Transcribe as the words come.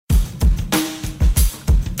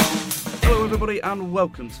everybody, and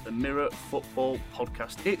welcome to the Mirror Football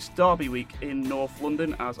Podcast. It's Derby week in North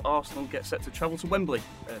London as Arsenal get set to travel to Wembley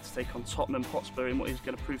to take on Tottenham Hotspur in what is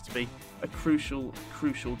going to prove to be a crucial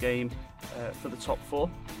game for the top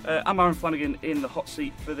four. I'm Aaron Flanagan in the hot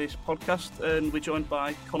seat for this podcast, and we're joined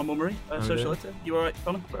by Conor Mummery, social editor. You all right,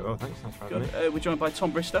 Conor? Very well, thanks. Thanks for having me. We're joined by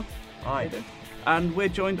Tom Bristow. Hi. And we're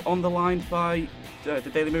joined on the line by the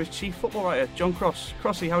Daily Mirror's chief football writer, John Cross.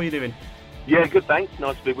 Crossy, how are you doing? Yeah, good, thanks.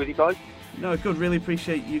 Nice to be with you guys. No, good. Really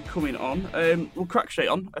appreciate you coming on. We'll crack straight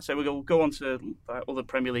on. I say we'll go on to other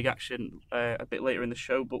Premier League action a bit later in the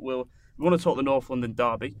show, but we want to talk the North London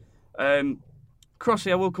derby.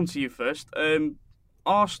 Crossy, I will come to you first.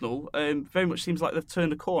 Arsenal very much seems like they've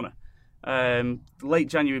turned a corner. Late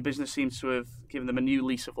January business seems to have given them a new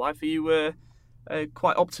lease of life. Are you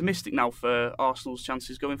quite optimistic now for Arsenal's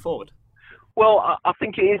chances going forward? Well, I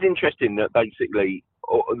think it is interesting that basically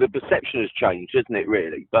the perception has changed, hasn't it,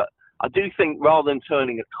 really? But I do think rather than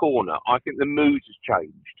turning a corner, I think the mood has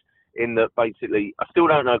changed in that basically I still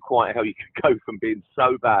don't know quite how you could go from being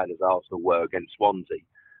so bad as Arsenal were against Swansea.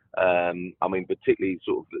 I mean, particularly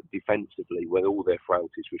sort of defensively, where all their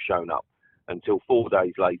frailties were shown up until 4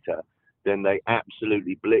 days later. Then they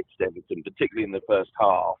absolutely blitzed Everton, particularly in the first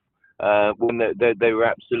half, when they were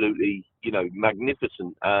absolutely,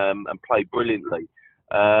 magnificent and played brilliantly.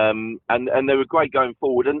 And they were great going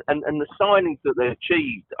forward. And the signings that they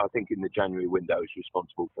achieved, I think, in the January window is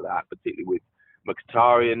responsible for that, particularly with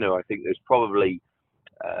Mkhitaryan, who I think there's probably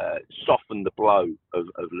softened the blow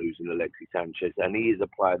of losing Alexis Sanchez. And he is a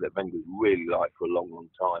player that Wenger's really liked for a long, long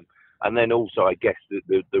time. And then also, I guess,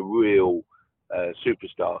 the real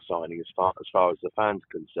superstar signing as far as the fans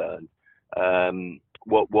are concerned,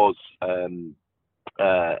 what was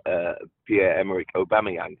Pierre-Emerick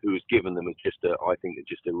Aubameyang, who has given them just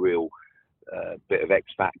a real bit of X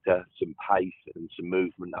factor, some pace and some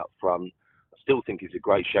movement up front. I still think it's a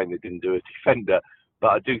great shame they didn't do a defender,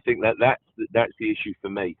 but I do think that's the issue for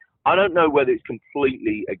me. I don't know whether it's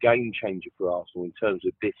completely a game changer for Arsenal in terms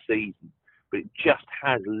of this season, but it just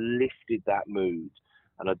has lifted that mood.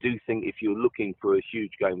 And I do think if you're looking for a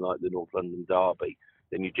huge game like the North London derby,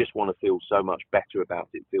 then you just want to feel so much better about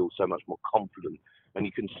it, feel so much more confident. And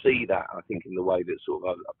you can see that, I think, in the way that sort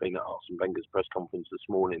of I've been at Arsene Wenger's press conference this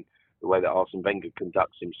morning, the way that Arsene Wenger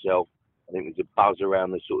conducts himself. I think there's a buzz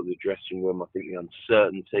around the dressing room. I think the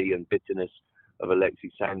uncertainty and bitterness of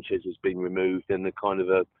Alexis Sanchez has been removed, and the kind of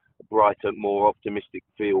a brighter, more optimistic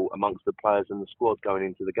feel amongst the players and the squad going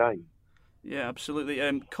into the game. Yeah, absolutely.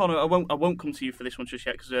 Conor, I won't come to you for this one just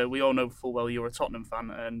yet because we all know full well you're a Tottenham fan,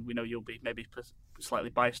 and we know you'll be maybe slightly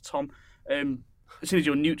biased. Tom, as soon as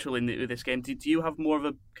you're neutral in this game, do you have more of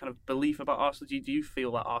a kind of belief about Arsenal? Do you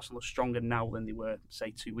feel that Arsenal are stronger now than they were,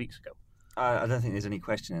 say, 2 weeks ago? I don't think there's any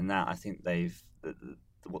question in that. I think the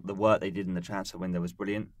work they did in the transfer window was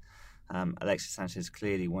brilliant. Alexis Sanchez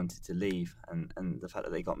clearly wanted to leave, and the fact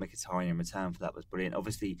that they got Mkhitaryan in return for that was brilliant.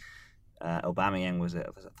 Obviously, Aubameyang was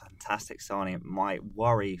a fantastic signing. My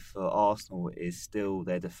worry for Arsenal is still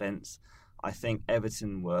their defence. I think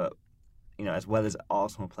Everton were, as well as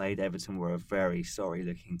Arsenal played, Everton were a very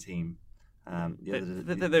sorry-looking team.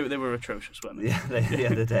 They were atrocious, weren't they? Yeah, the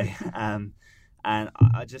other day. And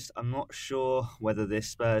I'm not sure whether this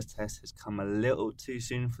Spurs test has come a little too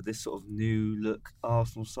soon for this sort of new-look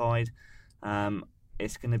Arsenal side.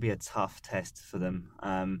 It's going to be a tough test for them.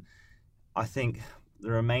 I think the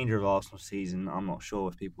remainder of Arsenal's season, I'm not sure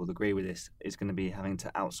if people would agree with this, is going to be having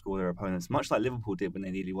to outscore their opponents, much like Liverpool did when they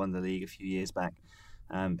nearly won the league a few years back.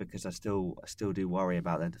 Because I still do worry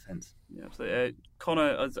about their defence. Yeah, absolutely.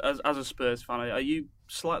 Conor, as a Spurs fan, are you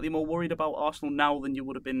slightly more worried about Arsenal now than you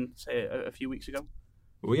would have been, say, a few weeks ago?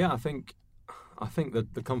 Well, yeah, I think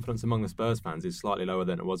that the confidence among the Spurs fans is slightly lower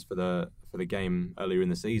than it was for the game earlier in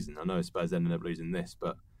the season. I know Spurs ended up losing this,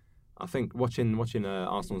 but I think watching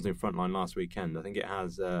Arsenal's new front line last weekend, I think it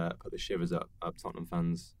has put the shivers up Tottenham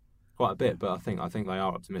fans quite a bit. But I think they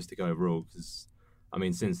are optimistic overall because, I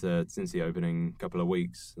mean, since the opening couple of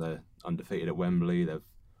weeks, they're undefeated at Wembley. They've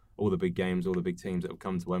all the big games, all the big teams that have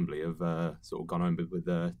come to Wembley have sort of gone home with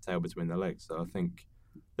their tail between their legs. So I think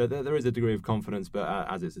that there is a degree of confidence, but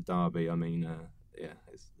as it's a derby, I mean,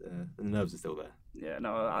 the nerves are still there. Yeah,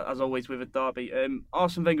 no, as always with a derby.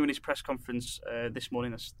 Arsene Wenger in his press conference this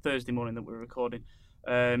morning, that's Thursday morning that we're recording,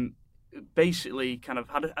 basically kind of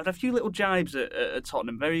had a few little jibes at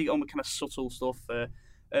Tottenham, very kind of subtle stuff.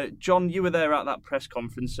 John, you were there at that press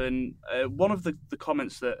conference, and one of the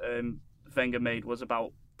comments that Wenger made was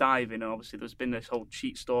about diving, and obviously there's been this whole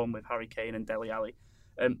cheat storm with Harry Kane and Dele Alli.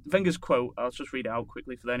 Wenger's quote, I'll just read it out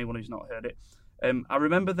quickly for anyone who's not heard it. I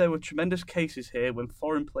remember there were tremendous cases here when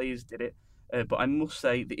foreign players did it, But I must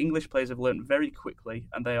say the English players have learnt very quickly,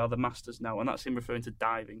 and they are the masters now. And that's him referring to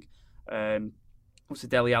diving. Obviously,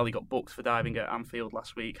 Dele Alli got booked for diving at Anfield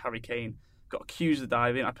last week. Harry Kane got accused of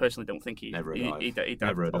diving. I personally don't think he dived.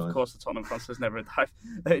 Never a dive. Of course, the Tottenham fan says never a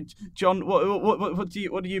dive. John, what do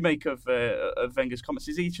you make of Wenger's comments?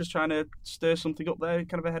 Is he just trying to stir something up there,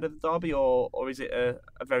 kind of ahead of the derby, or is it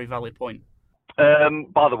a very valid point?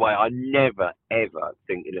 By the way, I never ever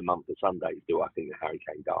think in a month of Sundays do I think that Harry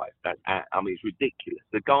Kane dives. It's ridiculous.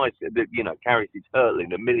 The guy, carries his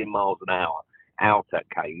hurtling a million miles an hour out at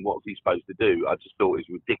Kane. What's he supposed to do? I just thought it was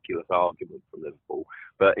a ridiculous argument from Liverpool.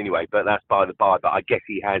 But anyway, but that's by the by. But I guess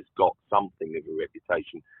he has got something of a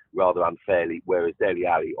reputation rather unfairly, whereas Dele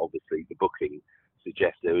Alli, obviously, the booking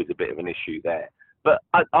suggests there is a bit of an issue there. But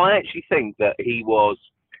I actually think that he was,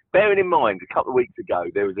 bearing in mind, a couple of weeks ago,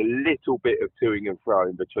 there was a little bit of toing and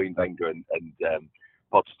froing between Wenger and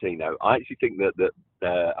Pochettino. I actually think that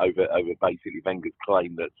over basically Wenger's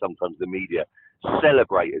claim that sometimes the media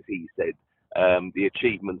celebrate, as he said, the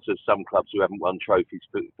achievements of some clubs who haven't won trophies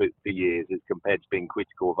for years, as compared to being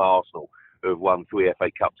critical of Arsenal, who have won 3 FA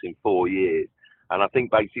Cups in 4 years. And I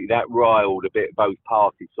think basically that riled a bit both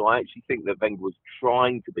parties. So I actually think that Wenger was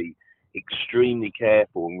trying to be extremely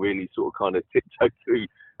careful and really sort of kind of tiptoe through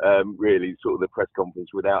really sort of the press conference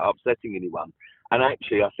without upsetting anyone. And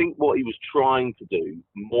actually, I think what he was trying to do,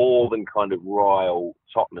 more than kind of rile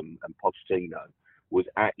Tottenham and Pochettino, was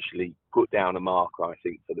actually put down a marker, I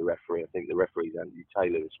think, for the referee. I think the referee's Andy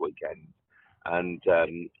Taylor this weekend. And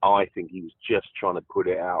I think he was just trying to put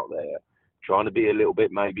it out there, trying to be a little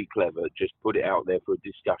bit maybe clever, just put it out there for a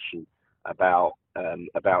discussion about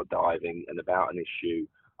diving and about an issue.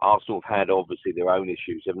 Arsenal have had, obviously, their own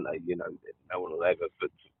issues, haven't they? You know, no one will ever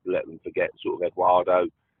let them forget sort of Eduardo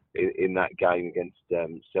in that game against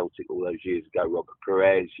Celtic all those years ago, Robert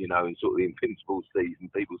Perez, you know, and sort of the invincible season.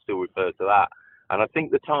 People still refer to that. And I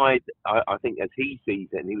think the tide, I think as he sees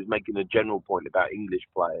it, and he was making a general point about English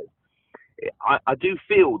players, I do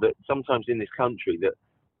feel that sometimes in this country that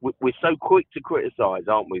we're so quick to criticise,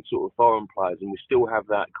 aren't we, sort of foreign players, and we still have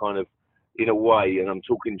that kind of, in a way, and I'm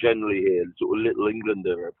talking generally here, sort of little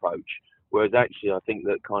Englander approach, whereas actually I think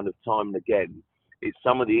that kind of time and again, it's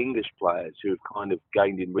some of the English players who have kind of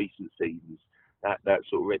gained in recent seasons that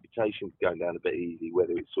sort of reputation for going down a bit easy,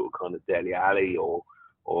 whether it's sort of kind of Dele Alli or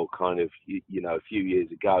kind of, you know, a few years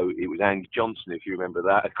ago, it was Andy Johnson, if you remember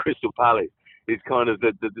that, at Crystal Palace. It's kind of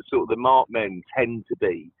the sort of the marked men tend to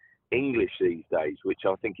be English these days, which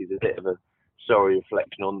I think is a bit of a sorry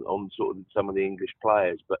reflection on sort of some of the English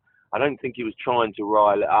players. But I don't think he was trying to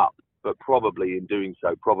rile it up, but probably in doing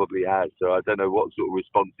so, probably has. So I don't know what sort of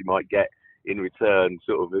response he might get in return,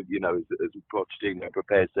 sort of, you know, as Pochettino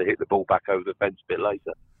prepares to hit the ball back over the fence a bit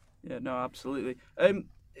later. Yeah, no, absolutely.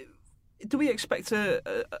 Do we expect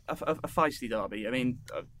a feisty derby? I mean,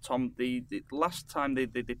 Tom, the last time they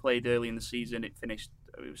played early in the season, it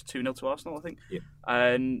was 2-0 to Arsenal, I think. Yeah.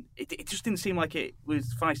 And it just didn't seem like it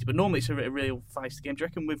was feisty. But normally it's a real feisty game. Do you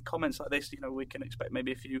reckon with comments like this, you know, we can expect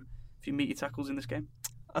maybe a few meaty tackles in this game?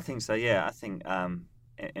 I think so. Yeah, I think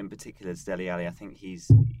in particular, Dele Alli, I think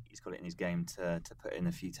he's got it in his game to put in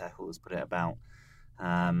a few tackles, put it about,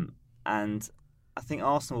 and I think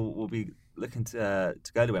Arsenal will be looking to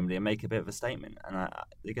go to Wembley and make a bit of a statement, and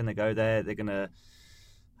they're going to go there. They're going to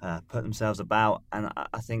put themselves about, and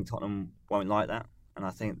I think Tottenham won't like that, and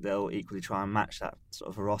I think they'll equally try and match that sort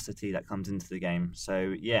of ferocity that comes into the game.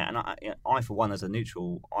 So yeah, and I for one, as a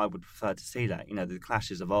neutral, I would prefer to see that. You know, the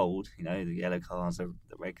clashes of old, you know, the yellow cards, the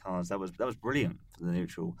red cards, that was brilliant for the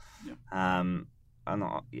neutral. Yeah. And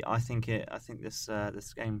I think this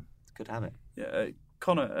game could have it. Yeah,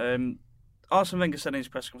 Connor. Arsene Wenger said in his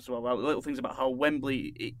press conference as well, little things about how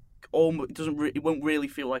Wembley it won't really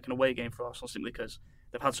feel like an away game for Arsenal simply because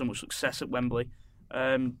they've had so much success at Wembley.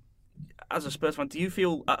 As a Spurs fan, do you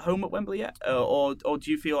feel at home at Wembley yet, or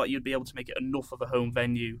do you feel like you'd be able to make it enough of a home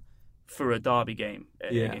venue for a derby game?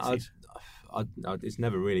 It's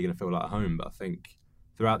never really going to feel like home, but I think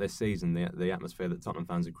throughout this season, the atmosphere that Tottenham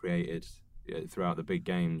fans have created throughout the big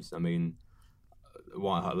games, I mean,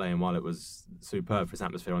 White Hart Lane, while it was superb for its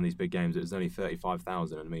atmosphere on these big games, it was only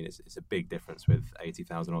 35,000. I mean, it's a big difference with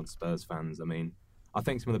 80,000 odd Spurs fans. I mean, I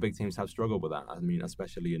think some of the big teams have struggled with that. I mean,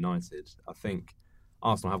 especially United. I think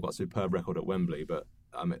Arsenal have got a superb record at Wembley, but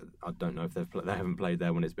I don't know if they haven't played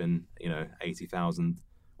there when it's been 80,000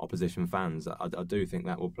 opposition fans. I do think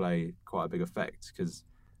that will play quite a big effect because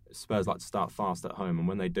Spurs like to start fast at home, and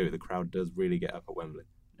when they do, the crowd does really get up at Wembley.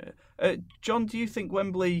 John, do you think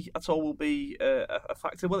Wembley at all will be a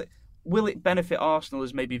factor? Will it benefit Arsenal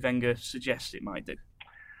as maybe Wenger suggests it might do?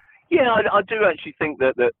 Yeah, I do actually think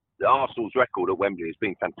that Arsenal's record at Wembley has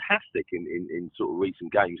been fantastic in sort of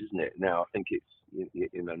recent games, isn't it? Now I think it's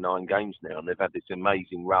 9 games now, and they've had this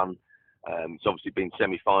amazing run. It's obviously been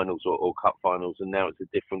semi-finals or cup finals, and now it's a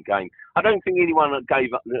different game. I don't think anyone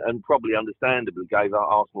gave up, and probably understandably gave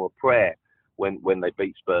Arsenal a prayer when they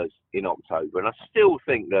beat Spurs in October. And I still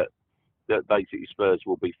think that basically Spurs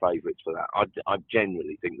will be favourites for that. I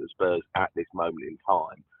genuinely think that Spurs at this moment in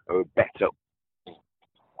time are a better.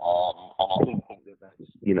 And I think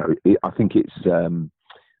that's, I think it's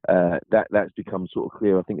that's become sort of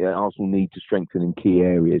clear. I think that Arsenal need to strengthen in key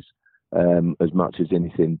areas as much as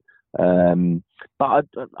anything. But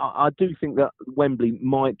I do think that Wembley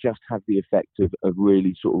might just have the effect of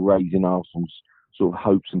really sort of raising Arsenal's sort of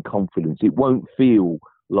hopes and confidence. It won't feel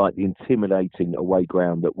like the intimidating away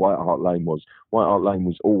ground that White Hart Lane was. White Hart Lane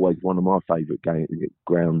was always one of my favourite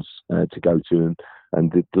grounds to go to,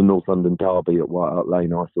 and the North London derby at White Hart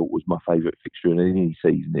Lane I thought was my favourite fixture in any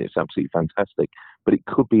season. It's absolutely fantastic, but it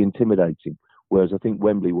could be intimidating. Whereas I think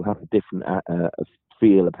Wembley will have a different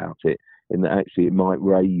feel about it, in that actually it might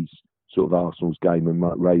raise sort of Arsenal's game and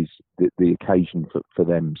might raise the occasion for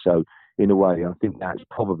them. So in a way, I think that's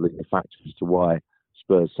probably the factor as to why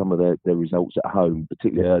Spurs, some of their results at home,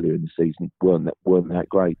 particularly earlier in the season, weren't that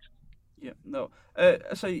great. Yeah, no.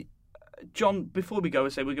 So, John, before we go,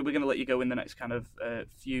 we're going to let you go in the next kind of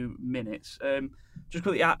few minutes. Just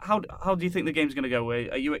quickly, how do you think the game's going to go?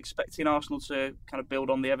 Are you expecting Arsenal to kind of build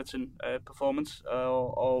on the Everton performance,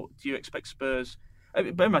 or do you expect Spurs?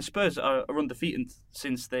 Bear in mind, Spurs are undefeated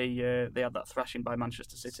since they had that thrashing by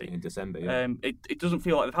Manchester City in December. Yeah. It doesn't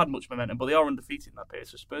feel like they've had much momentum, but they are undefeated in that period.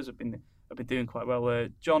 So Spurs have been doing quite well.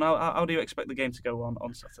 John, how do you expect the game to go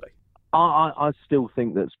on Saturday? I still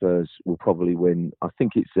think that Spurs will probably win. I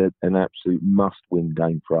think it's an absolute must-win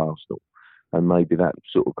game for Arsenal, and maybe that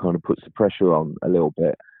sort of kind of puts the pressure on a little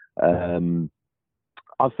bit.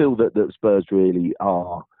 I feel that Spurs really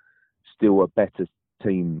are still a better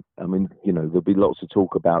team. I mean, there'll be lots of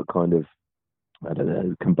talk about kind of, I don't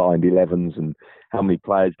know, combined 11s and how many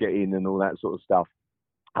players get in and all that sort of stuff.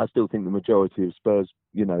 I still think the majority of Spurs,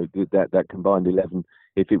 that combined 11,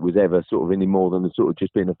 if it was ever sort of any more than a sort of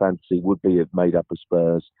just being a fantasy, would be made up of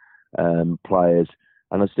Spurs players.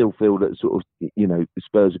 And I still feel that sort of, the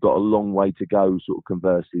Spurs have got a long way to go, sort of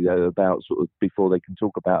conversely, about sort of before they can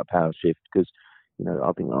talk about a power shift. Because,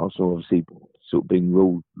 I think Arsenal obviously sort of been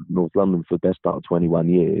ruled North London for the best part of 21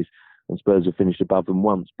 years, and Spurs have finished above them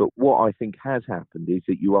once. But what I think has happened is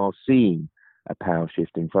that you are seeing a power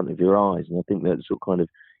shift in front of your eyes, and I think that sort of kind of,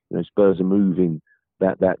 Spurs are moving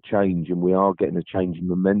that change, and we are getting a change in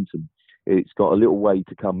momentum. It's got a little way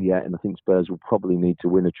to come yet, and I think Spurs will probably need to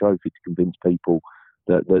win a trophy to convince people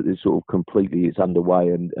that it's sort of completely it's underway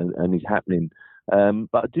and is happening.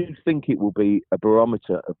 But I do think it will be a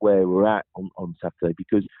barometer of where we're at on Saturday,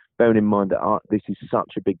 because bearing in mind that this is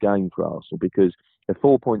such a big game for Arsenal, because they're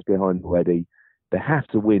 4 points behind already. They have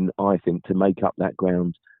to win, I think, to make up that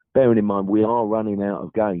ground. Bearing in mind we are running out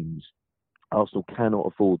of games. Arsenal cannot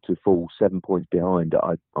afford to fall 7 points behind,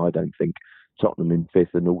 I don't think, Tottenham in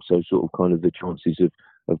fifth, and also sort of kind of the chances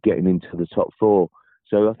of getting into the top four.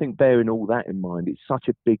 So I think bearing all that in mind, it's such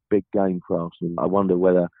a big game for Arsenal. I wonder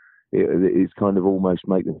whether it's kind of almost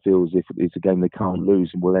make them feel as if it's a game they can't lose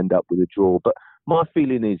and we'll end up with a draw. But my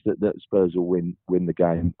feeling is that Spurs will win the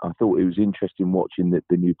game. I thought it was interesting watching the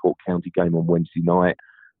Newport County game on Wednesday night,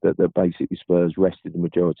 that basically Spurs rested the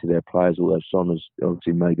majority of their players, although Son has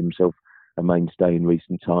obviously made himself a mainstay in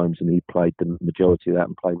recent times, and he played the majority of that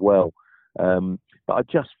and played well. But I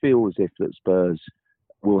just feel as if that Spurs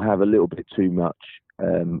will have a little bit too much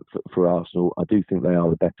for Arsenal. I do think they are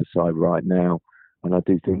the better side right now, and I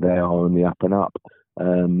do think they are on the up and up.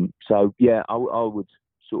 So yeah, I would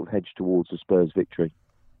sort of hedge towards the Spurs victory.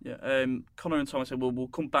 Yeah, Connor and Thomas said we'll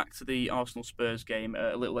come back to the Arsenal Spurs game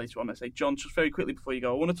a little later on. I say, John, just very quickly before you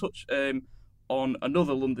go, I want to touch on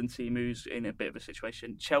another London team who's in a bit of a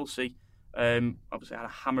situation. Chelsea obviously had a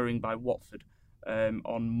hammering by Watford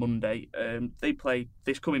on Monday. They play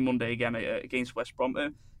this coming Monday again against West Brom.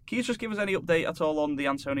 Can you just give us any update at all on the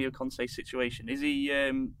Antonio Conte situation? Is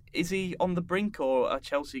he on the brink, or are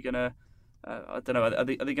Chelsea gonna? I don't know. Are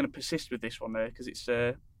they going to persist with this one there? Because it's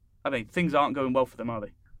things aren't going well for them, are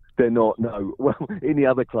they? They're not. No. Well, any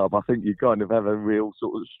other club, I think you kind of have a real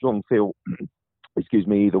sort of strong feel.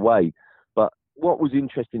 Either way. But what was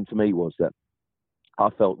interesting to me was that I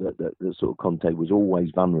felt that sort of Conte was always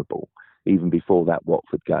vulnerable, even before that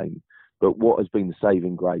Watford game. But what has been the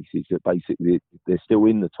saving grace is that basically they're still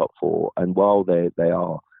in the top four, and while they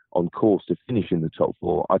are on course to finish in the top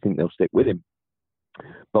four, I think they'll stick with him.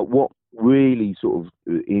 But what really sort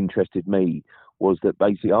of interested me was that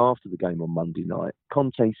basically after the game on Monday night,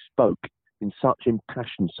 Conte spoke in such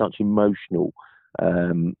impassioned, such emotional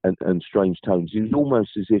and strange tones. It was almost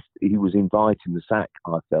as if he was inviting the sack,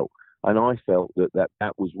 I felt. And I felt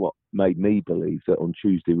that was what made me believe that on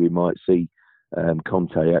Tuesday we might see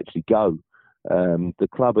Conte actually go. The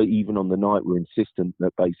club, even on the night, were insistent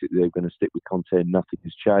that basically they were going to stick with Conte and nothing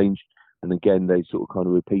has changed. And again, they sort of kind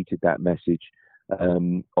of repeated that message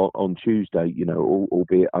on Tuesday,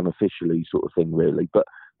 albeit unofficially sort of thing, really. But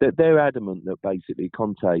they're adamant that basically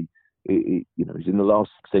Conte, he's in the last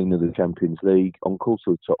 16 of the Champions League, on course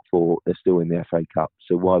to the top four. They're still in the FA Cup.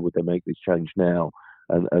 So why would they make this change now?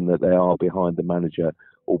 And that they are behind the manager,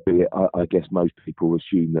 albeit I guess most people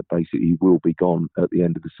assume that basically he will be gone at the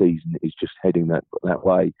end of the season. He's just heading that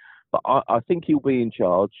way. But I think he'll be in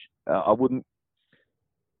charge. I wouldn't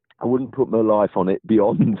put my life on it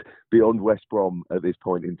beyond West Brom at this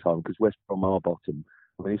point in time, because West Brom are bottom.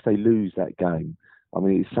 I mean, if they lose that game, I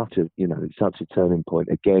mean, it's such a turning point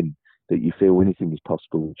again that you feel anything is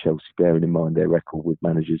possible with Chelsea, bearing in mind their record with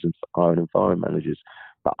managers and hiring and firing managers.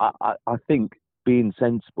 But I think, being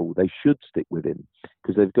sensible, they should stick with him,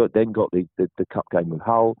 because they've got the cup game with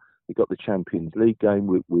Hull, they've got the Champions League game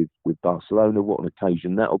with Barcelona. What an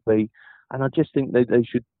occasion that'll be! And I just think they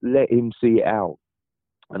should let him see it out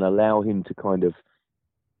and allow him to kind of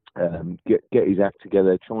get his act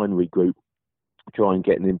together, try and regroup, try and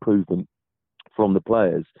get an improvement from the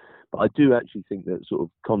players. But I do actually think that sort of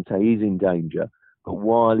Conte is in danger. But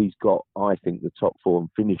while he's got, I think, the top four and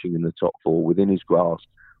finishing in the top four within his grasp,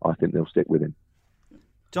 I think they'll stick with him.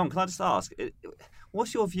 John, can I just ask,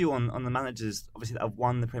 what's your view on the managers, obviously, that have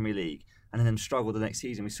won the Premier League and then struggled the next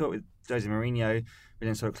season? We saw it with Jose Mourinho, we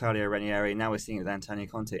then saw Claudio Ranieri, now we're seeing it with Antonio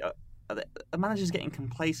Conte. Are the managers getting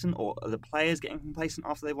complacent, or are the players getting complacent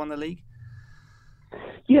after they've won the league?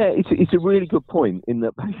 Yeah, it's a really good point, in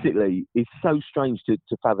that basically it's so strange to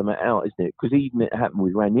fathom it out, isn't it? Because even it happened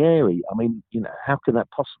with Ranieri. I mean, how can that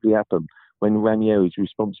possibly happen when Ranieri is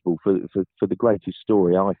responsible for the greatest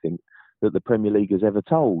story, I think, that the Premier League has ever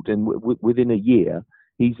told? And within a year,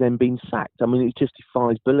 he's then been sacked. I mean, it just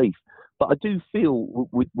defies belief. But I do feel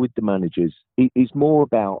with the managers, it's more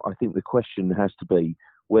about, I think the question has to be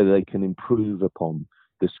whether they can improve upon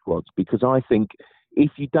the squads. Because I think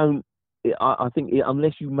if you don't, I think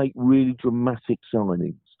unless you make really dramatic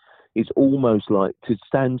signings, it's almost like to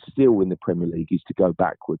stand still in the Premier League is to go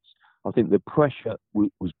backwards. I think the pressure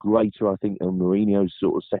was greater, I think, on Mourinho's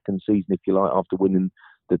sort of second season, if you like, after winning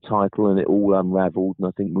the title, and it all unravelled. And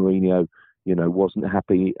I think Mourinho, wasn't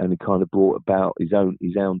happy, and it kind of brought about his own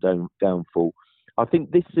downfall. I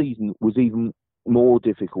think this season was even more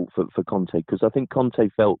difficult for Conte, because I think Conte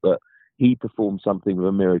felt that he performed something of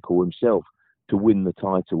a miracle himself to win the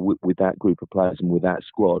title with that group of players and with that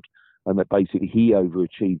squad, and that basically he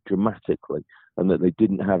overachieved dramatically, and that they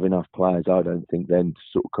didn't have enough players, I don't think, then to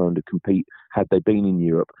sort of kind of compete had they been in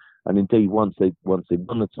Europe. And indeed, once they won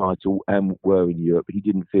the title and were in Europe, he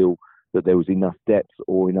didn't feel that there was enough depth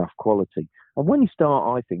or enough quality. And when you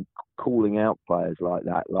start, I think, calling out players like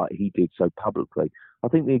that, like he did so publicly, I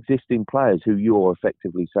think the existing players who you're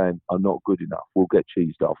effectively saying are not good enough will get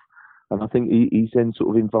cheesed off. And I think he's then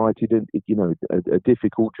sort of invited a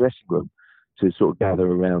difficult dressing room to sort of gather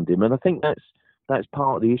around him. And I think that's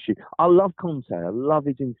part of the issue. I love Conte. I love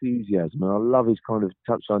his enthusiasm, and I love his kind of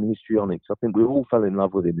touchline histrionics. I think we all fell in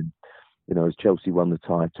love with him, as Chelsea won the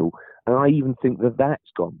title. And I even think that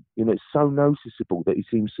that's gone. It's so noticeable that he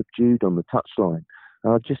seems subdued on the touchline.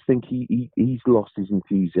 And I just think he's lost his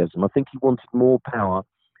enthusiasm. I think he wanted more power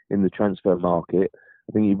in the transfer market.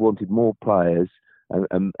 I think he wanted more players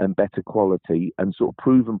and better quality and sort of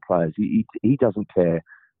proven players. He doesn't care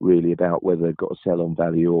really about whether they've got a sell-on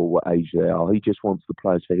value or what age they are. He just wants the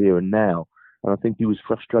players for here and now. And I think he was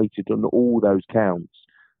frustrated on all those counts.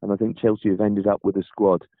 And I think Chelsea have ended up with a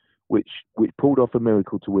squad which pulled off a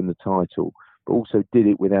miracle to win the title, but also did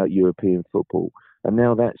it without European football. And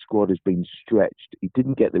now that squad has been stretched. He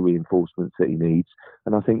didn't get the reinforcements that he needs.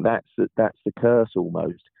 And I think that's the curse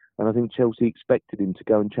almost. And I think Chelsea expected him to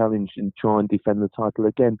go and challenge and try and defend the title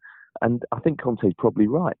again. And I think Conte's probably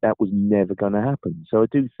right. That was never going to happen. So I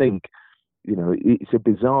do think, it's a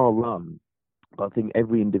bizarre run, but I think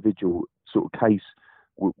every individual sort of case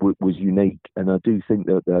was unique. And I do think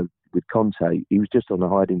that with Conte, he was just on a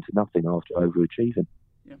hide into nothing after overachieving.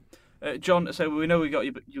 Yeah. John, so we know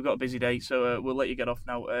you've got a busy day, so we'll let you get off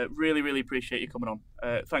now. Really, really appreciate you coming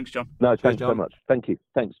on. Thanks, John. No, thanks so much. Thank you.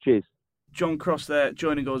 Thanks. Cheers. John Cross there,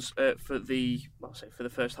 joining us for the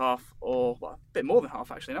first half, or a bit more than half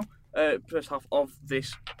actually now. First half of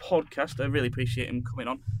this podcast. I really appreciate him coming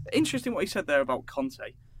on. Interesting what he said there about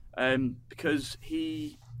Conte, because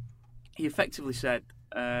he he effectively said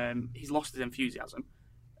he's lost his enthusiasm.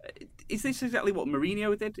 Is this exactly what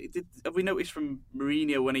Mourinho did? Have we noticed from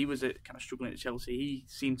Mourinho when he was kind of struggling at Chelsea, he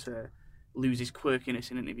seemed to lose his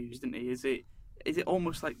quirkiness in interviews, didn't he? Is it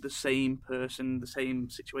almost like the same person, the same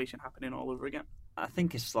situation happening all over again? I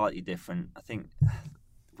think it's slightly different. I think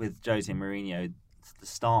with Jose Mourinho, the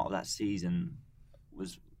start of that season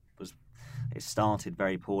was it started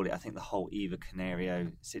very poorly. I think the whole Eva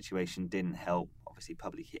Canario situation didn't help. Obviously,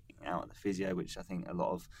 publicly hitting out at the physio, which I think a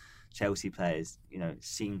lot of Chelsea players,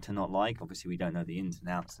 seem to not like. Obviously, we don't know the ins and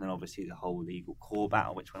outs, and then obviously the whole legal core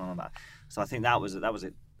battle which went on about. So I think that was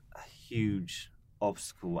a huge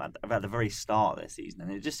obstacle at the very start of their season,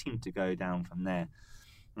 and it just seemed to go down from there.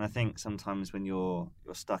 And I think sometimes when you're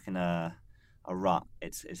stuck in a rut,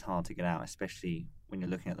 it's hard to get out, especially when you're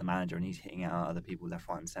looking at the manager and he's hitting out other people left,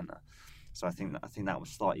 right, and centre. So I think that was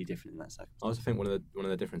slightly different in that second. I also think one of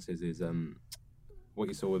the differences is what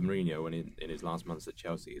you saw with Mourinho when in his last months at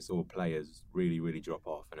Chelsea. You saw players really, really drop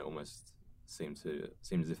off, and it almost seemed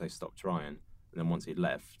as if they stopped trying. And then once he'd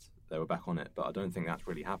left, they were back on it. But I don't think that's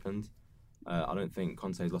really happened. I don't think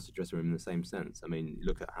Conte's lost the dressing room in the same sense. I mean, you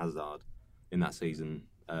look at Hazard in that season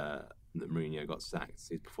that Mourinho got sacked.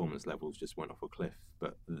 His performance levels just went off a cliff.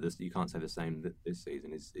 But you can't say the same that this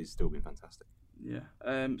season. He's still been fantastic. Yeah.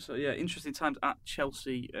 So interesting times at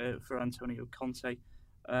Chelsea for Antonio Conte.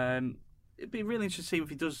 It'd be really interesting to see if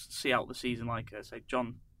he does see out the season. Like I say,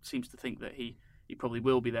 John seems to think that he probably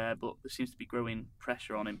will be there, but there seems to be growing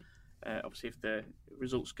pressure on him. Obviously, if the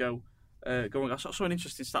results go on. I saw an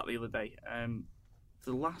interesting stat the other day.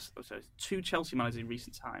 Two Chelsea managers in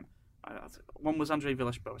recent time. One was Andre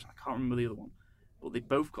Villas-Boas. I can't remember the other one, but they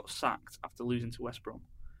both got sacked after losing to West Brom.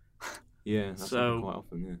 Yeah, that's quite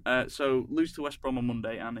often. Yeah. So lose to West Brom on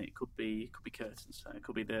Monday, and it could be curtains. It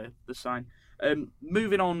could be the sign.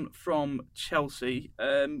 Moving on from Chelsea,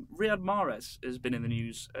 Riyad Mahrez has been in the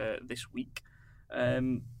news this week.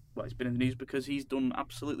 He's been in the news because he's done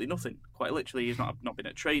absolutely nothing. Quite literally, he's not been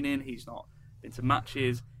at training. He's not been to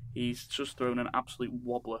matches. He's just thrown an absolute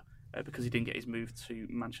wobbler because he didn't get his move to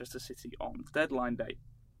Manchester City on deadline day.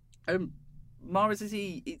 Mahrez, is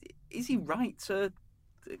he right to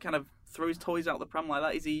kind of throw his toys out the pram like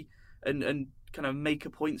that? Is he and kind of make a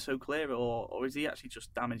point so clear, or is he actually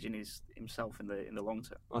just damaging himself in the long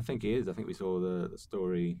term? I think he is. I think we saw the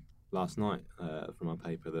story last night from our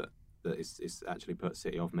paper that it's actually put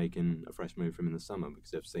City off making a fresh move for him in the summer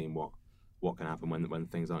because they've seen what can happen when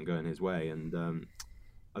things aren't going his way. And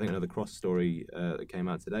I think another cross story that came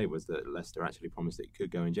out today was that Leicester actually promised that he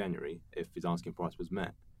could go in January if his asking price was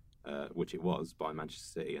met, which it was by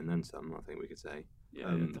Manchester City and then some. I think we could say. Yeah,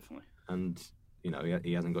 definitely. And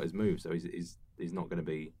he hasn't got his move, so he's not going to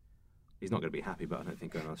be happy. But I don't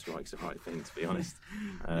think going on strike's the right thing, to be honest.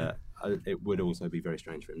 It would also be very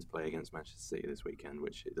strange for him to play against Manchester City this weekend,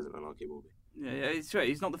 which it doesn't look like he will be. Yeah, it's right.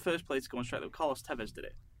 He's not the first player to go on strike, though. Carlos Tevez did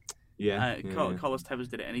it. Carlos Tevez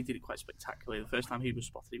did it, and he did it quite spectacularly. The first time he was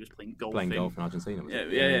spotted, he was playing golf. Playing golf in Argentina.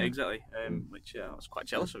 Exactly. Which I was quite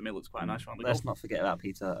jealous of him. It looked quite nice around the golf. Let's not forget about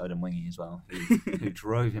Peter Odemwingie as well, who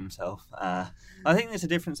drove himself. I think there's a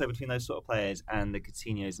difference though between those sort of players and the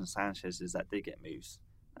Coutinhos and Sanchez's that did get moves.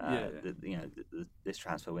 This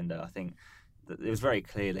transfer window, I think that it was very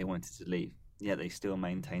clear they wanted to leave. Yet they still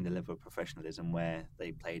maintained a level of professionalism where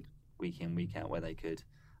they played week in, week out, where they could.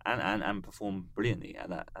 And perform brilliantly at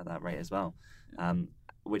that rate as well,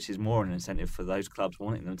 which is more an incentive for those clubs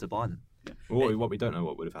wanting them to buy them. Yeah. Well, what we don't know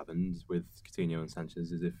what would have happened with Coutinho and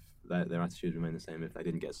Sanchez is if their attitude remained the same if they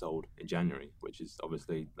didn't get sold in January, which is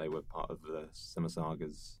obviously they were part of the summer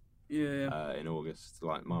sagas. In August,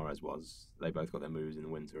 like Mahrez was. They both got their moves in the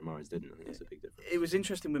winter, and Mahrez didn't. I think that's a big difference. It was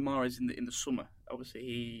interesting with Mahrez in the summer.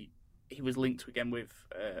 Obviously, he was linked again with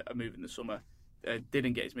a move in the summer.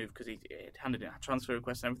 Didn't get his move because he handed in a transfer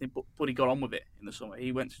request and everything, but he got on with it in the summer.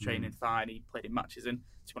 He went to training fine, he played in matches, and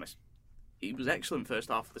to be honest, he was excellent first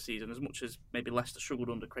half of the season. As much as maybe Leicester struggled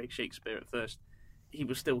under Craig Shakespeare at first, he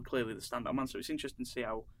was still clearly the standout man. So it's interesting to see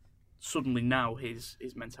how suddenly now his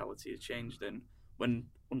mentality has changed. And when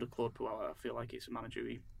under Claude Puel, I feel like it's a manager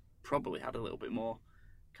he probably had a little bit more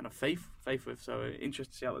kind of faith with. So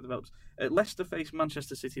interesting to see how that develops. Leicester face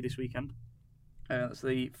Manchester City this weekend. That's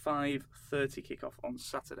the 5:30 kickoff on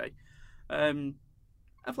Saturday.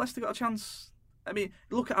 Have Leicester got a chance? I mean,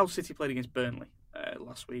 look at how City played against Burnley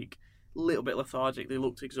last week. A little bit lethargic. They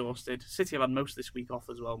looked exhausted. City have had most of this week off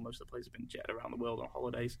as well. Most of the players have been jetted around the world on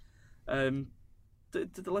holidays.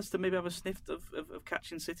 Did the Leicester maybe have a sniff of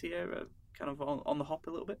catching City here, kind of on the hop a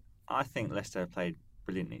little bit? I think Leicester have played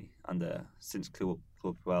brilliantly since Claude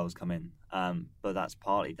Puel has come in. But that's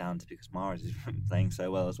partly down to because Mahrez has been playing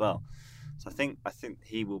so well as well. So I think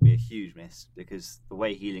he will be a huge miss because the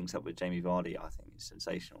way he links up with Jamie Vardy, I think, is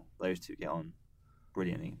sensational. Those two get on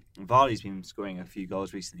brilliantly. And Vardy's been scoring a few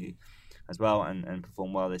goals recently as well and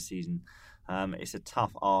performed well this season. It's a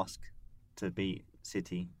tough ask to beat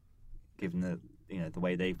City, given the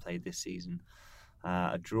way they've played this season.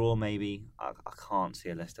 A draw maybe. I can't see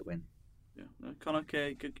a Leicester win. Yeah. Connor,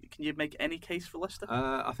 can you make any case for Leicester?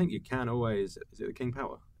 I think you can always. Is it the King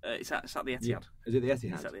Power? It's at the Etihad. Yeah. Is it the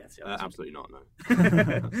Etihad? It's at the Etihad. Absolutely not. No.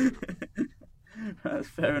 That's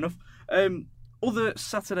fair enough. Other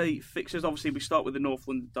Saturday fixtures. Obviously, we start with the North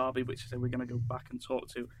London derby, which we're going to go back and talk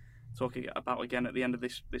about again at the end of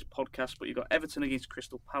this podcast. But you've got Everton against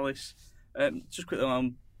Crystal Palace. Just quickly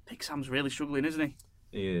on, Big Sam's really struggling, isn't he?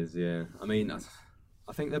 He is, yeah. I mean,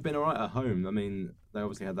 I think they've been all right at home. I mean, they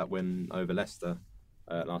obviously had that win over Leicester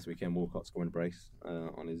last weekend. Walcott scoring a brace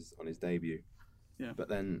on his debut. Yeah. But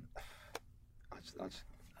then,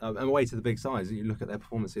 I'm away to the big sides. You look at their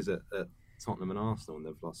performances at Tottenham and Arsenal, and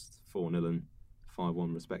they've lost 4-0 and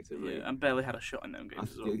 5-1 respectively. Yeah, and barely had a shot in them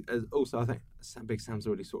games as well. Also, I think Big Sam's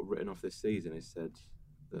already sort of written off this season. He said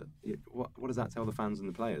that what does that tell the fans and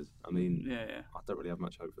the players? I mean, I don't really have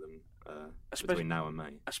much hope for them between now and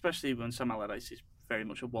May. Especially when Sam Allardyce is very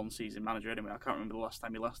much a one-season manager anyway. I can't remember the last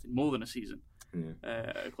time he lasted more than a season. Yeah.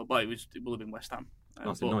 Well, it will have been West Ham.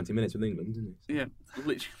 Lasted 90 minutes with England, didn't he? Yeah,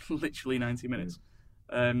 literally 90 minutes.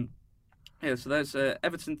 So there's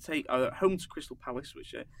Everton take home to Crystal Palace,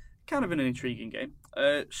 which kind of an intriguing game.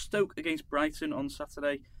 Stoke against Brighton on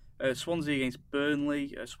Saturday. Swansea against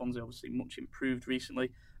Burnley. Swansea obviously much improved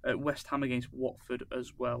recently. West Ham against Watford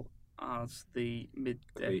as well as the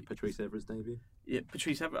midday. Patrice Evra's debut. Yeah,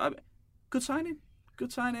 Patrice Evra. Good signing.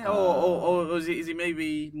 Or is he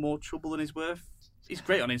maybe more trouble than he's worth? He's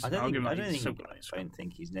great on his. I don't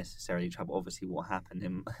think he's necessarily trouble. Obviously, what happened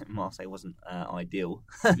in Marseille wasn't ideal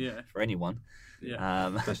for anyone.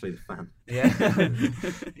 Yeah, especially the fan.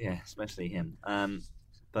 Yeah, especially him.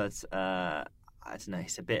 But I don't know.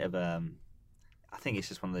 It's a bit of I think it's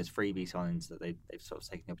just one of those freebie signings that they've sort of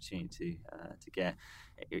taken the opportunity to get.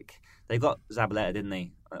 They got Zabaleta, didn't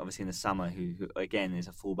they? Obviously in the summer, who again is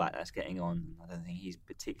a fullback that's getting on. I don't think he's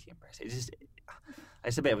particularly impressive.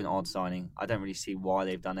 It's a bit of an odd signing. I don't really see why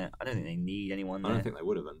they've done it. I don't think they need anyone there. I don't think they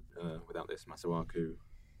would have done without this Masuaku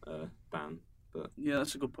ban. But yeah,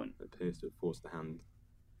 that's a good point. It appears to have forced the hand.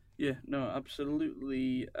 Yeah, no,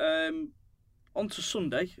 absolutely. On to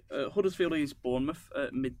Sunday, Huddersfield against Bournemouth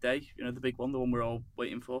at midday. You know, the big one, the one we're all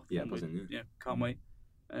waiting for. Yeah, can't wait.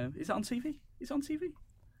 Is that on TV? Is it on TV?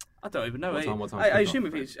 I don't even know. What time I assume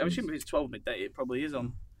if it's 12 midday, it probably is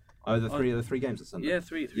on. Oh, the three games on Sunday. Yeah,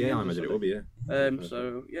 three. Yeah, I imagine it will be. Yeah.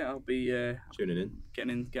 So yeah, I'll be tuning in,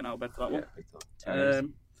 getting out of bed for that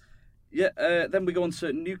one. Then we go on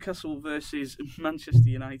to Newcastle versus Manchester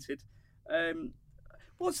United.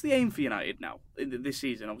 What's the aim for United now this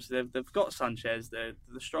season? Obviously, they've got Sanchez. They're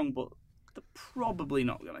strong, but they're probably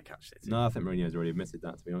not going to catch City. No, I think Mourinho's already admitted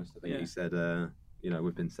that. To be honest, I think he said,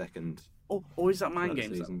 we've been second. Or is that mind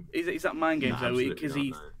games? Is that mind games though? Because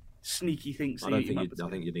he sneaky thinks. I think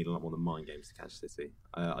you need a lot more than mind games to catch City.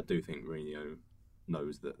 I do think Mourinho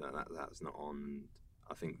knows that's not on.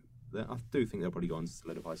 I do think they'll probably go on to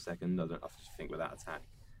solidify second. I just think with that attack,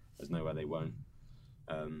 there's no way they won't.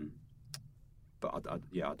 But I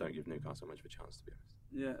don't give Newcastle much of a chance, to be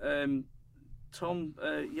honest. Yeah. Tom,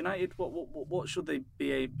 United, what should they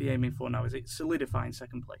be aiming for now? Is it solidifying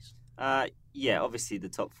second place? Obviously the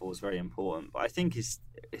top four is very important, but I think it's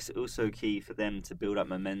also key for them to build up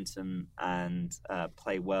momentum and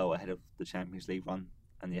play well ahead of the Champions League run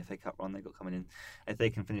and the FA Cup run they've got coming in. If they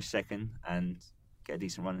can finish second and get a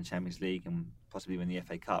decent run in the Champions League and possibly win the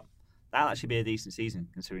FA Cup, that'll actually be a decent season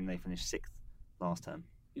considering they finished 6th last term.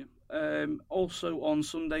 Yeah. Also on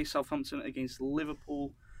Sunday, Southampton against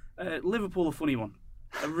Liverpool. Liverpool, a funny one.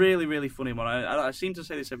 A really, really funny one. I seem to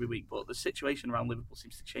say this every week, but the situation around Liverpool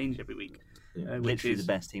seems to change every week. Yeah. Literally the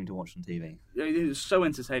best team to watch on TV. It was so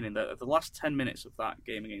entertaining that the last 10 minutes of that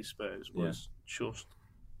game against Spurs was just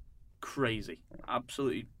crazy.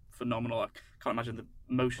 Absolutely phenomenal. I can't imagine the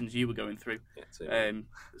emotions you were going through.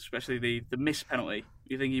 Especially the missed penalty.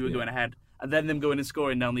 You think you were going ahead, and then them going and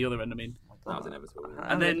scoring down the other end. I mean, that was inevitable.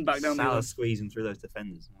 And then back down the other. Squeezing through those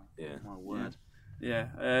defenders. Yeah. My word. Yeah.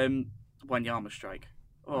 Wanyama strike.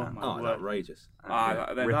 Oh my word! Outrageous.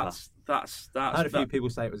 That's. I had a few people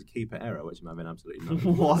say it was a keeper error, which might have been absolutely not.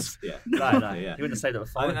 What? Yeah. No. You wouldn't have said that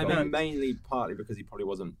before. I mean, mainly partly because he probably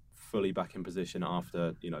wasn't fully back in position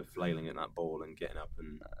after flailing at that ball and getting up.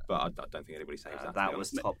 But I don't think anybody saves that. That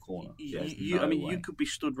was top corner. You could be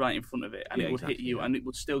stood right in front of it and it would hit you and it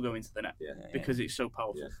would still go into the net because it's so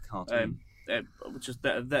powerful. Yeah. which is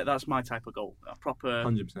that's my type of goal, a proper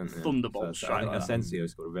 100%, thunderbolt strike. I think like Asensio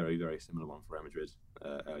scored a very, very similar one for Real Madrid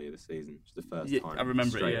earlier this season. It's the first time. I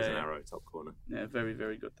remember straight it. as an arrow, top corner. Yeah, very,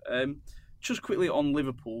 very good. Just quickly on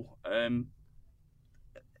Liverpool.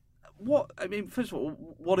 First of all,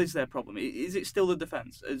 what is their problem? Is it still the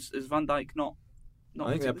defence? Is Van Dijk not?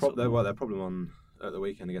 I think their problem at the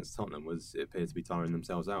weekend against Tottenham was it appeared to be tiring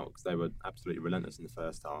themselves out because they were absolutely relentless in the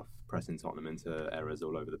first half, pressing Tottenham into errors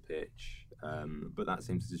all over the pitch. But that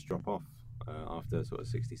seems to just drop off after sort of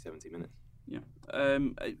 60, 70 minutes. Yeah.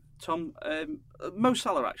 Tom, Mo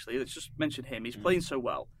Salah, actually, let's just mention him. He's playing so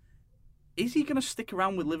well. Is he going to stick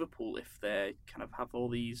around with Liverpool if they kind of have all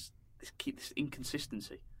this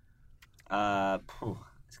inconsistency? That's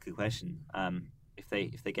a good question. If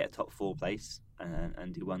they get a top 4 place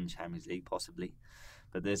and do one Champions League possibly,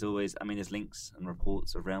 but there's always, there's links and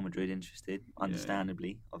reports of Real Madrid interested,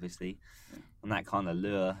 understandably, obviously, and that kind of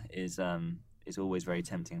lure is always very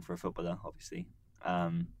tempting for a footballer, obviously.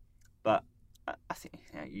 But I think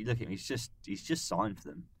you look at him, he's just signed for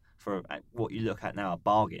them for what you look at now, a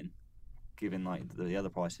bargain, given like the other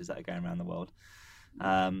prices that are going around the world.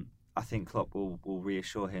 I think Klopp will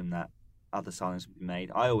reassure him that other signings will be made.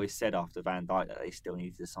 I always said after Van Dijk that they still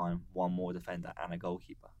needed to sign one more defender and a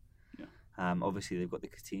goalkeeper. Yeah. Obviously, they've got the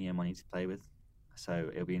Coutinho money to play with, so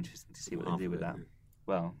it'll be interesting to see what they do with that. Yeah.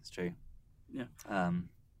 Well, it's true. Yeah.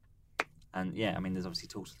 And yeah, there's obviously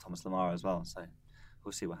talks with Thomas Lemar as well, so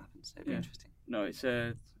we'll see what happens. It'll be interesting. No, it's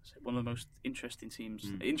one of the most interesting teams.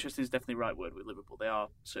 Interesting is definitely the right word with Liverpool. They are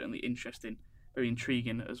certainly interesting, very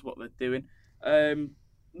intriguing as what they're doing.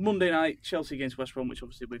 Monday night, Chelsea against West Brom, which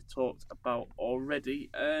obviously we've talked about already.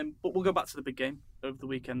 But we'll go back to the big game of the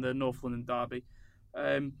weekend, the North London derby.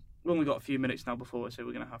 We've only got a few minutes now before so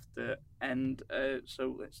we're going to have to end.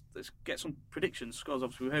 So let's get some predictions, scores.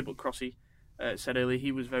 Obviously, we heard what Crossy said earlier.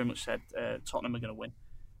 He was very much said Tottenham are going to win.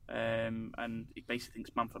 And he basically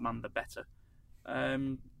thinks man for man, the better.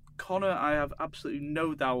 Connor, I have absolutely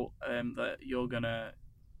no doubt that you're going to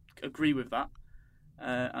agree with that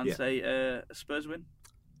and say a Spurs win.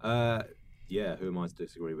 Who am I to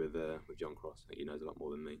disagree with John Cross? I think he knows a lot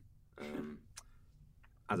more than me.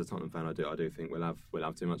 As a Tottenham fan, I do think we'll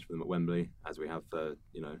have too much for them at Wembley, as we have for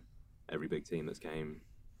every big team that's came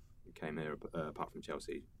here apart from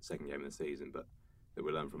Chelsea, second game of the season. But that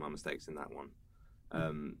we'll learn from our mistakes in that one.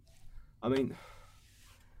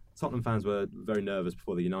 Tottenham fans were very nervous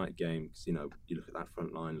before the United game because you look at that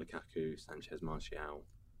front line: Lukaku, Sanchez, Martial.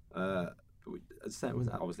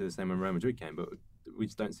 Obviously the same when Real Madrid came, but we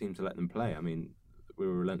just don't seem to let them play. We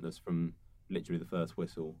were relentless from literally the first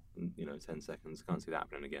whistle, 10 seconds. Can't see that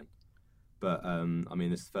happening again. But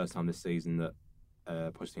this is the first time this season that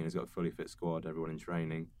Pochettino's got a fully fit squad, everyone in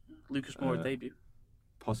training. Lucas Moura debut.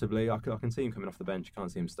 Possibly. I can see him coming off the bench.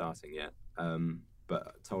 Can't see him starting yet.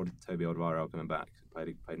 But told Toby Alderweireld coming back.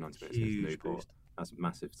 Played 90 minutes against Newport. That's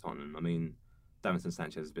massive for Tottenham. Davinson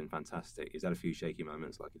Sanchez has been fantastic. He's had a few shaky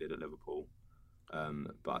moments like he did at Liverpool.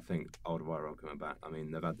 But I think Alderweireld coming back.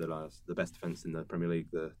 They've had the best defence in the Premier League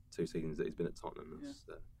the 2 seasons that he's been at Tottenham. That's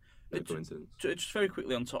no coincidence. Just very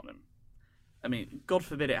quickly on Tottenham. God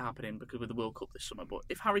forbid it happening because with the World Cup this summer. But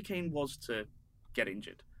if Harry Kane was to get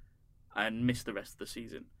injured and miss the rest of the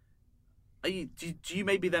season, do you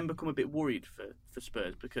maybe then become a bit worried for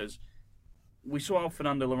Spurs? Because we saw how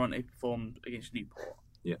Fernando Llorente performed against Newport.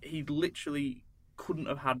 Yeah. He literally couldn't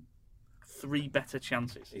have had 3 better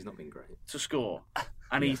chances. He's not been great to score,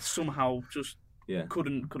 and he somehow just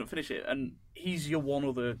couldn't finish it. And he's your one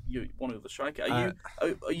other striker.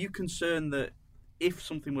 Are you concerned that if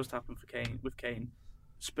something was to happen with Kane,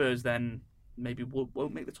 Spurs then maybe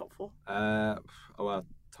won't make the top 4?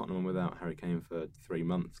 Tottenham without Harry Kane for 3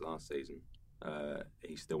 months last season.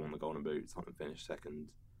 He still won the Golden Boot. Tottenham finished second.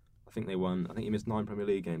 I think he missed 9 Premier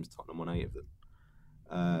League games. Tottenham won 8 of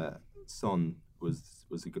them. Son was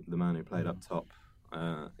the man who played up top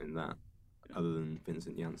in that, other than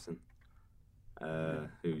Vincent Janssen,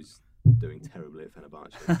 who's doing terribly at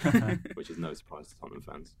Fenerbahce, which is no surprise to Tottenham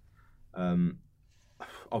fans.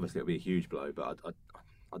 Obviously, it'll be a huge blow, but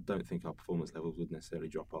I don't think our performance levels would necessarily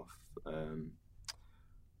drop off.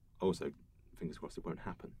 Also, fingers crossed it won't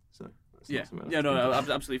happen. So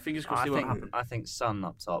absolutely. Fingers crossed it won't happen. I think Son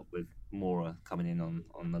up top with Moura coming in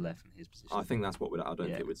on the left in his position. I think that's what I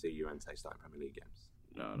don't think we'd see Llorente starting Premier League games.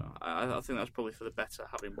 No. I think that's probably for the better,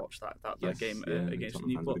 having watched that game against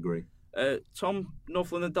Newport. Agree. Tom,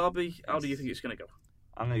 North London derby. How do you think it's going to go?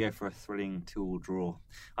 I'm going to go for a thrilling 2-2 draw.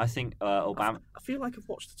 I think Obama. I feel like I've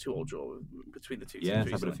watched the 2-2 draw between the two teams. Yeah,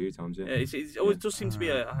 it's happened a few times. Yeah, it always does seem to be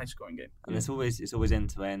a high scoring game. And it's always end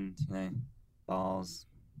to end. Bars,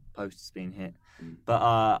 posters being hit. But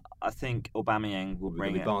I think Aubameyang will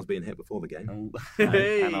bring it. Bars being hit before the game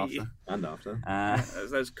and after.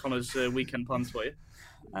 There's Connor's weekend plans for you.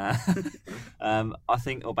 I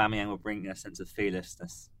think Aubameyang will bring a sense of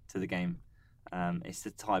fearlessness to the game. It's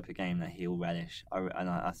the type of game that he'll relish, and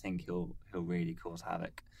I think he'll really cause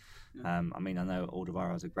havoc. I mean, I know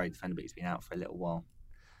Alderweireld's a great defender, but he's been out for a little while.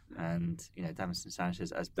 And Davinson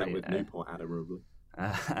Sanchez, as brilliant with Newport admirably.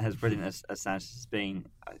 As brilliant as Sanchez has been,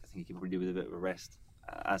 I think he could really do with a bit of a rest.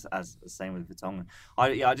 As the same with Vertonghen. I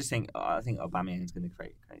think Aubameyang is going to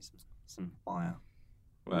create some fire.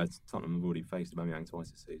 Well, Tottenham have already faced Aubameyang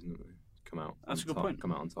twice this season, haven't they? That's a good point.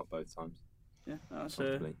 Come out on top both times. Yeah, that's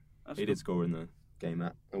he did score in the game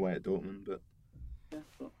away at Dortmund, but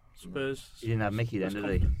but Spurs. He didn't have Mickey then,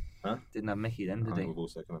 did he? Huh? Didn't have Mickey then, did he? We've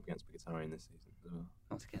also come up against Mkhitaryan this season as well.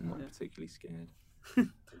 I'm not particularly scared.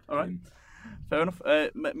 All right, fair enough.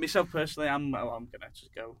 Myself personally, I'm going to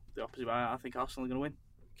just go the opposite way. I think Arsenal are going to win.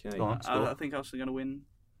 Okay. Go on, I think Arsenal are going to win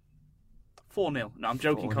 4-0. No, I'm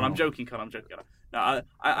joking, Con. I'm joking. No,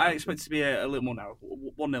 I expect it to be a little more narrow.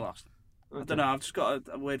 1-0 Arsenal. Okay. I don't know. I've just got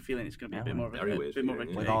a weird feeling it's going to be a bit more of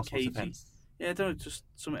a cagey. Yeah, I don't know, just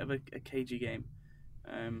somewhat of a cagey game.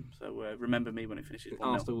 So remember me when it finishes 1-0.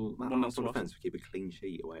 Arsenal defence will keep a clean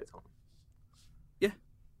sheet away at Tottenham. Yeah.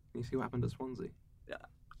 You see what happened at Swansea? Yeah.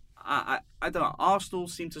 I don't know. Arsenal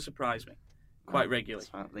seem to surprise me quite regularly.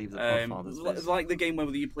 Right, leave the it's like the game where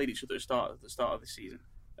you played each other at the start of the season.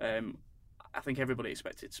 I think everybody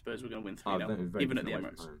expected Spurs were going to win 3-0, even at the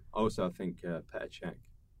Emirates. Also, I think Petr Cech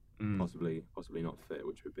possibly not fit,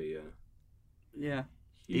 which would be yeah.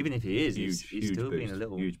 Huge, even if he is, he's still boost, being a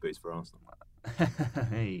little huge boost for Arsenal.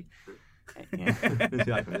 Hey. Yeah.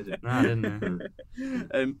 No, I didn't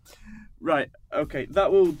know. Right, okay,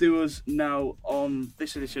 that will do us now on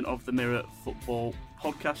this edition of the Mirror Football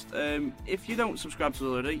Podcast. If you don't subscribe to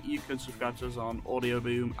us already, you can subscribe to us on Audio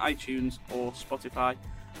Boom, iTunes or Spotify,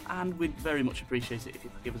 and we'd very much appreciate it if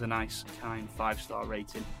you could give us a nice, kind 5-star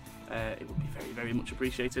rating. It would be very, very much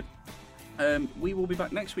appreciated. We will be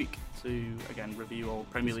back next week to, again, review all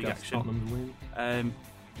Premier League action. Tottenham's win.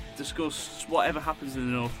 Discuss whatever happens in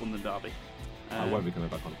the North London derby. I won't be coming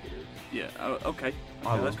back on it. Yeah, okay.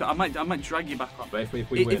 Let's go. I might drag you back on. But if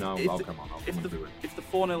we win, I'll come on. If the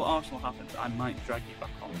 4-0 Arsenal happens, I might drag you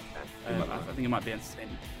back on. I think it might be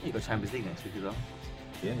entertaining. You've got Champions League next week as well.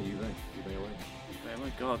 Yeah, you may away. Oh my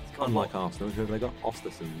God. Unlike Arsenal, who have they got?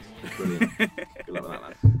 Ostersons. Brilliant. Good luck with that,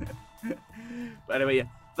 lad. But anyway, yeah,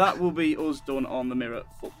 that will be us done on the Mirror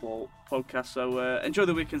Football Podcast. So enjoy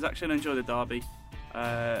the weekend's action, enjoy the derby.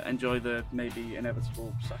 Enjoy the maybe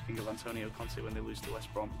inevitable sacking of Antonio Conte when they lose to West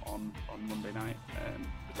Brom on Monday night.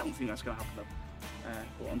 I don't think that's going to happen though.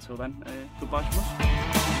 But until then, goodbye from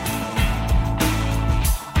us.